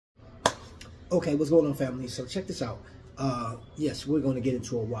Okay, what's going on, family? So check this out. Yes, we're going to get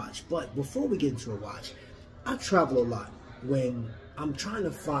into a watch. But before we get into a watch, I travel a lot. When I'm trying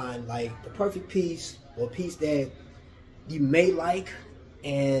to find like the perfect piece or a piece that you may like,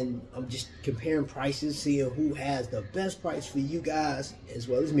 and I'm just comparing prices, seeing who has the best price for you guys as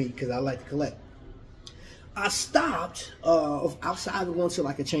well as me, because I like to collect. I stopped outside of going to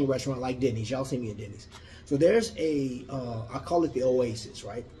like a chain restaurant like Denny's. Y'all see me at Denny's. So there's a, I call it the Oasis,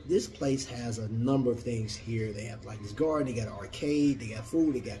 right? This place has a number of things here. They have like this garden, they got an arcade, they got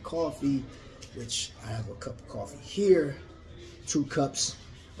food, they got coffee, which I have a cup of coffee here, 2 cups,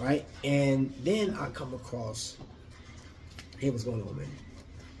 right? And then I come across, hey, what's going on, man?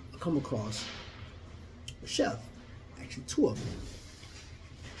 I come across a chef, actually 2 of them.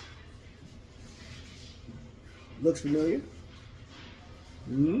 Looks familiar?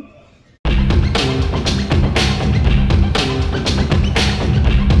 Mm-hmm.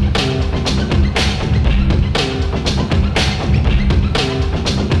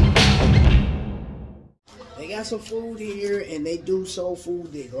 They got some food here, and they do soul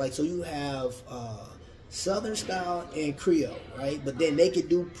food there. Like, so you have Southern style and Creole, right? But then they can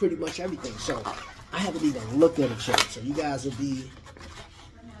do pretty much everything. So I haven't even looked at a chart. So you guys will be,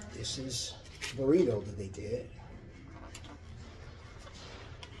 this is burrito that they did.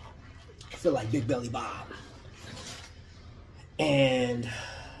 I feel like Big Belly Bob. And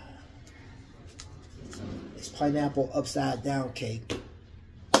it's pineapple upside down cake.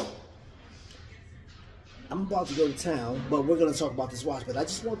 I'm about to go to town, but we're going to talk about this watch. But I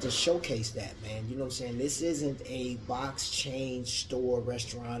just want to showcase that, man. You know what I'm saying? This isn't a box chain store,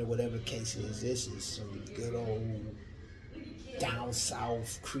 restaurant, or whatever the case is. This is some good old down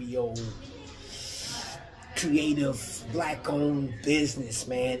south Creole, creative, black-owned business,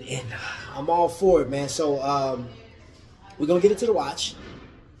 man. And I'm all for it, man. So we're going to get into the watch,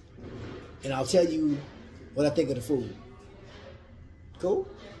 and I'll tell you what I think of the food. Cool?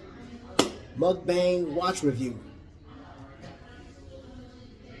 Mukbang watch review.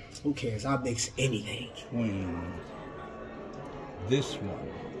 Who cares? I'll mix anything. This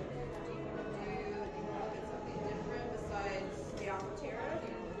one.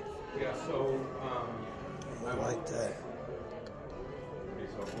 Yeah, so I like that.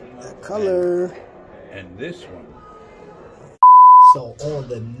 That color. And this one. So on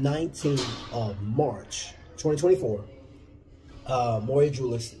the 19th of March, 2024, Moyers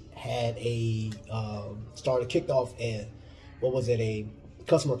Jewelers had a kicked off a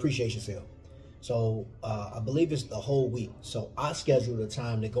customer appreciation sale. So I believe it's the whole week. So I scheduled a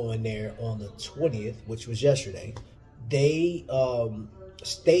time to go in there on the 20th, which was yesterday. They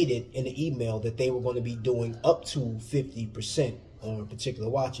stated in the email that they were going to be doing up to 50% on particular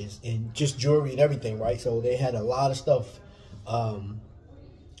watches and just jewelry and everything, right? So they had a lot of stuff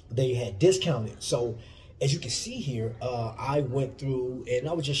they had discounted. So as you can see here, I went through and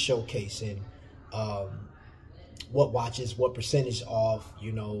I was just showcasing what watches, what percentage off,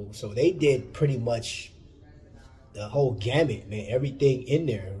 you know. So they did pretty much the whole gamut, man. Everything in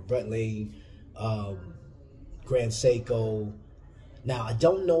there. Breitling, Grand Seiko. Now, I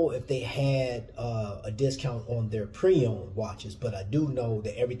don't know if they had a discount on their pre-owned watches, but I do know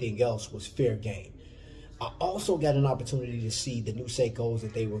that everything else was fair game. I also got an opportunity to see the new Seikos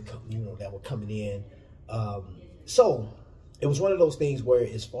that they were, that were coming in. So it was one of those things where,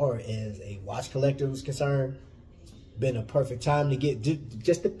 as far as a watch collector was concerned, been a perfect time to get,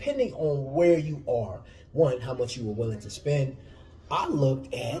 just depending on where you are. One, how much you were willing to spend. I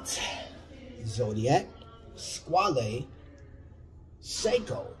looked at Zodiac, Squale,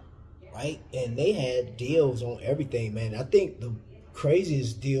 Seiko, right? And they had deals on everything, man. I think the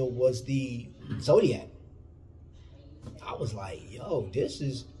craziest deal was the Zodiac. I was like, yo, this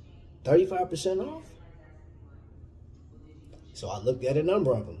is 35% off. So I looked at a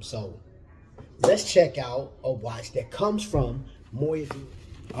number of them. So let's check out a watch that comes from Moyers.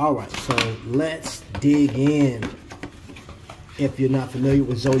 All right, so let's dig in. If you're not familiar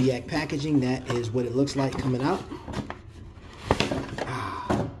with Zodiac packaging, that is what it looks like coming out.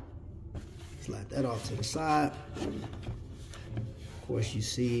 Slide that off to the side. Of course, you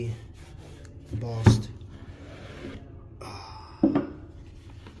see embossed.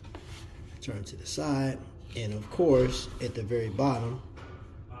 Turn to the side. And of course, at the very bottom,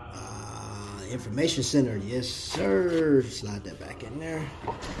 information center. Yes, sir. Slide that back in there.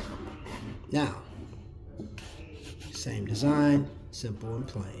 Now, same design, simple and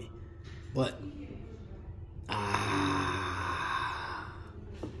plain. But,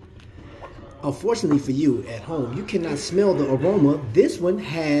 unfortunately for you at home, you cannot smell the aroma. This one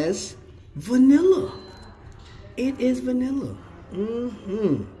has vanilla. It is vanilla.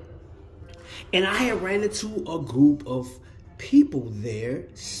 And I had ran into a group of people there,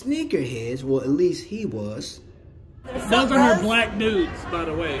 sneakerheads. Well, at least he was. Those are her black dudes, by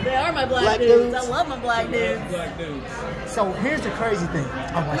the way. They are my black dudes. I love my black dudes. Black dudes. So here's the crazy thing.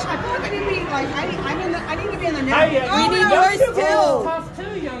 I feel like I need to be like I need to be in the Hey, We need yours too. Tough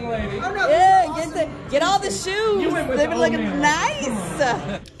too, young lady. Oh no, Yeah, this is awesome. get all the shoes. You went with They've the been looking old man.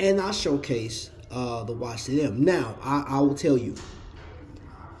 nice. And I showcase the watch to them. Now, I will tell you,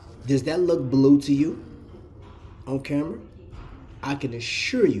 does that look blue to you on camera? I can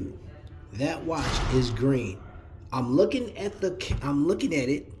assure you that watch is green. I'm looking at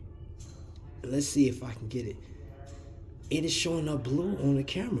it. Let's see if I can get it. It is showing up blue on the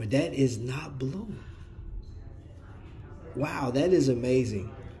camera. That is not blue. Wow, that is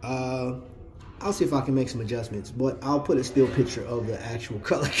amazing. I'll see if I can make some adjustments, but I'll put a still picture of the actual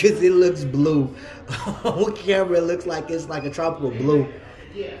color because it looks blue. On camera, it looks like it's like a tropical blue.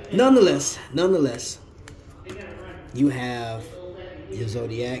 Nonetheless, you have your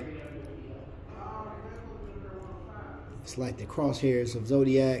Zodiac. It's like the crosshairs of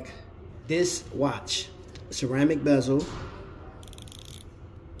Zodiac. This watch, ceramic bezel.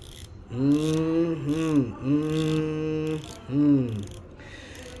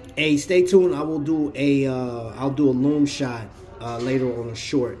 Hey, stay tuned. I will do I'll do a loom shot later on a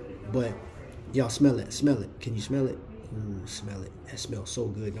short. But y'all smell it. Smell it. Can you smell it? Ooh, smell it. That smells so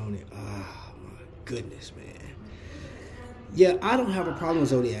good, don't it? Ah, my goodness, man. Yeah, I don't have a problem with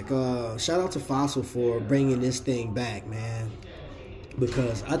Zodiac. Shout out to Fossil for bringing this thing back, man.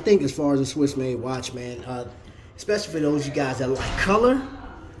 Because I think as far as a Swiss-made watch, man, especially for those you guys that like color,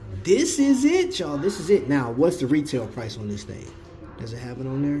 this is it, y'all. This is it. Now, what's the retail price on this thing? Does it have it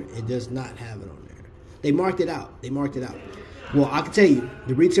on there? It does not have it on there. They marked it out. Well, I can tell you,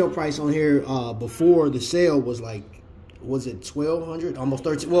 the retail price on here before the sale was like, was it $1,200? Almost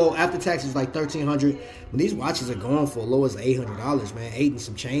 13. Well, after tax it's like $1,300. But these watches are going for as low as $800, man. 8 and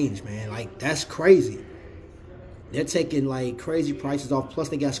some change, man. Like, that's crazy. They're taking like crazy prices off. Plus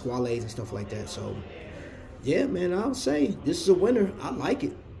they got squales and stuff like that. So yeah, man, I would say this is a winner. I like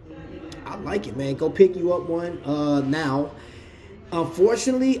it. Man. Go pick you up one now.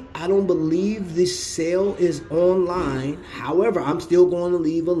 Unfortunately, I don't believe this sale is online. However, I'm still going to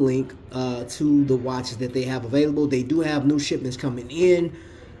leave a link to the watches that they have available. They do have new shipments coming in.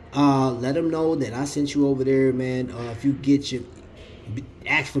 Let them know that I sent you over there, man. If you get your,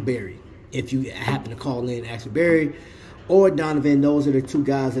 ask for Barry. If you happen to call in, ask for Barry or Donovan. Those are the two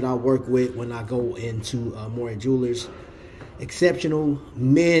guys that I work with when I go into Moyers Jewelers. Exceptional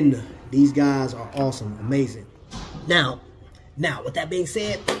men. These guys are awesome, amazing. Now, with that being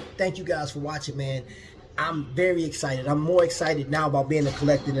said, thank you guys for watching, man. I'm very excited. I'm more excited now about being a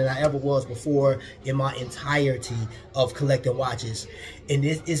collector than I ever was before in my entirety of collecting watches. And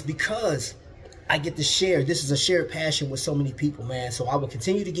it is because I get to share. This is a shared passion with so many people, man. So I will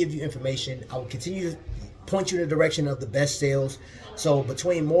continue to give you information. I will continue to point you in the direction of the best sales. So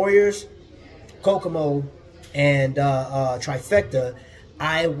between Moyers, Kokomo, and Trifecta,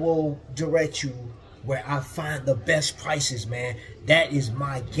 I will direct you where I find the best prices, man. That is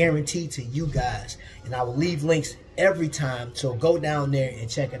my guarantee to you guys. And I will leave links every time, so go down there and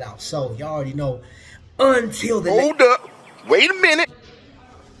check it out. So y'all already know. Until the Hold up. Wait a minute.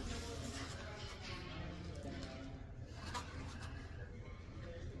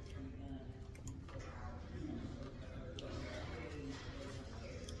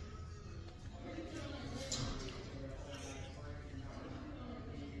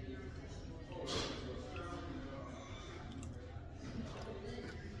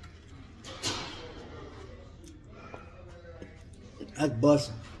 That's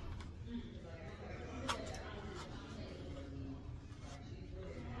busting.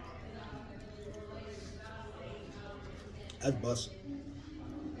 That's busting.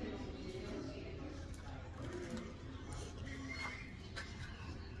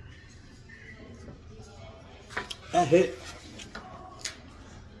 That hit.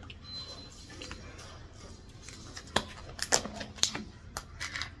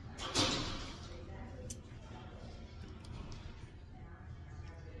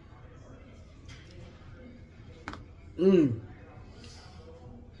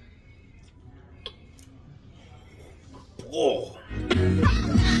 Oh.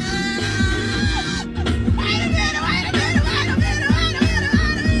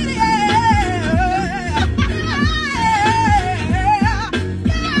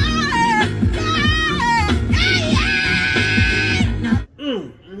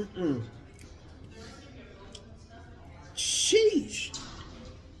 Sheesh.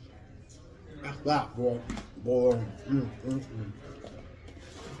 That's that, boy.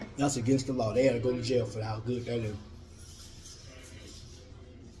 That's against the law. They had to go to jail for how good that is.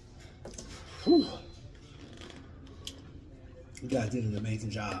 Whew. You guys did an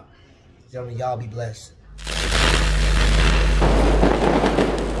amazing job. Y'all be blessed.